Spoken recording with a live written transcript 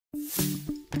Alright,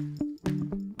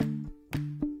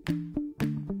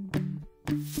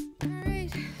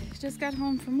 just got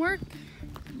home from work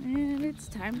and it's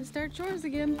time to start chores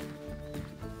again.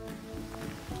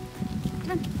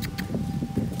 Come on.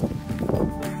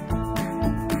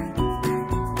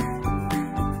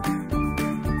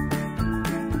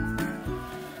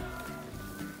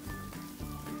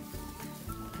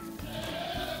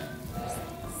 There's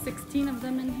 16 of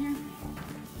them in here.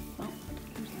 Oh,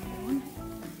 there's another one.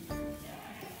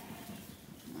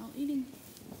 All eating.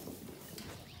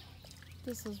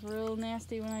 This was real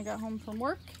nasty when I got home from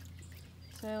work.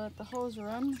 So I let the hose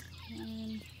run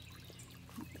and I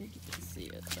don't think you can see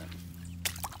it, but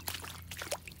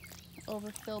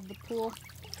overfilled the pool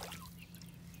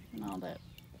and all that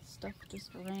stuff just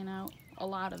ran out, a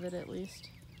lot of it at least.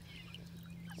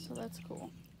 So that's cool.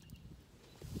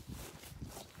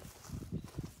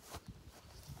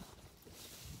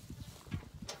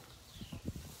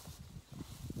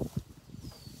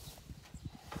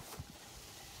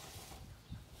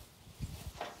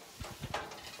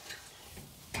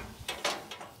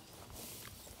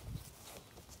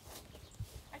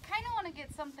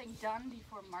 Get something done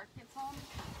before Mark gets home,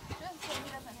 just so he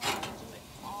doesn't have to do it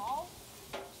all.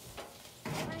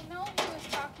 And I know he was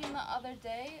talking the other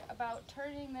day about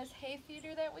turning this hay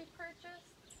feeder that we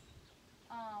purchased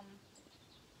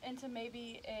into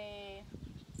maybe a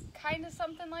kind of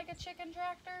something like a chicken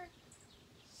tractor.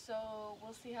 So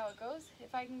we'll see how it goes.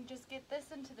 If I can just get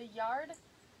this into the yard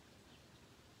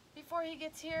before he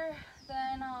gets here,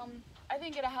 then I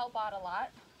think it'll help out a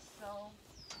lot. So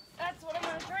that's what I'm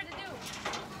going to try to do.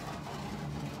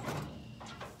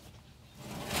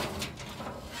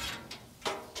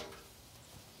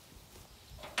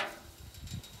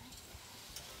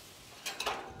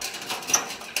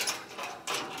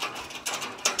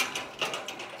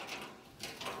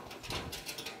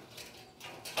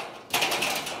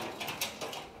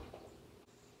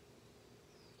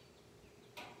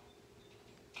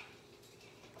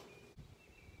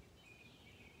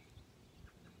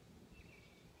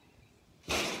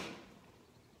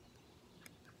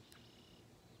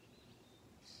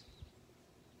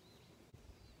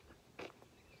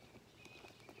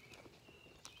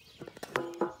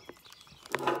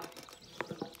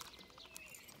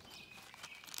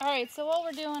 Alright, so what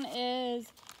we're doing is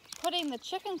putting the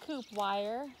chicken coop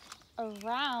wire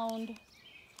around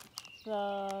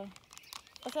the,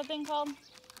 what's that thing called?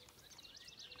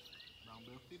 Round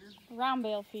bale feeder? Round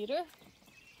bale feeder.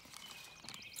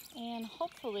 And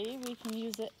hopefully we can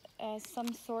use it as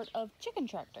some sort of chicken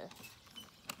tractor.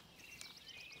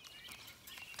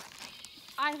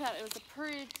 I thought it was a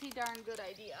pretty darn good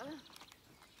idea.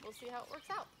 We'll see how it works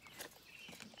out.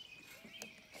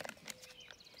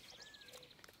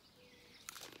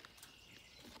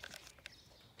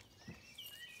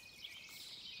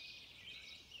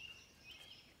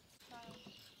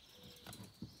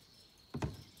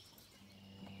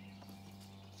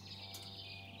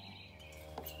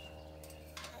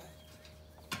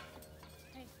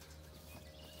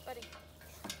 Buddy.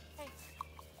 Hey.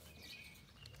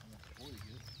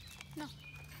 No. In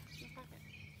the pocket.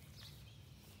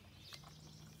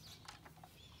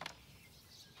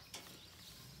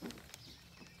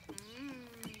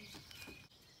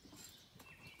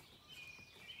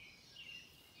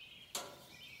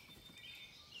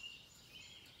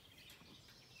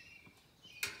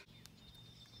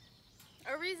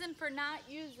 A reason for not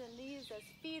using these as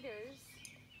feeders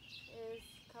is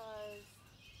because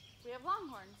we have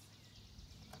longhorns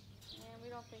and we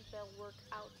don't think they'll work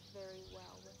out very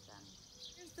well with them.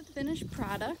 Here's the finished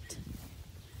product.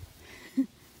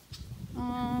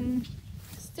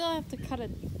 Still have to cut a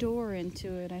door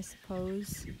into it, I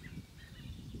suppose.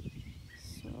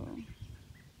 So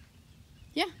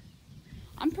yeah,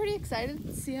 I'm pretty excited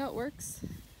to see how it works.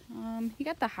 He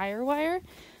got the higher wire,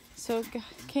 so it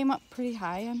came up pretty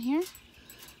high on here,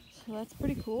 so that's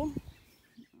pretty cool.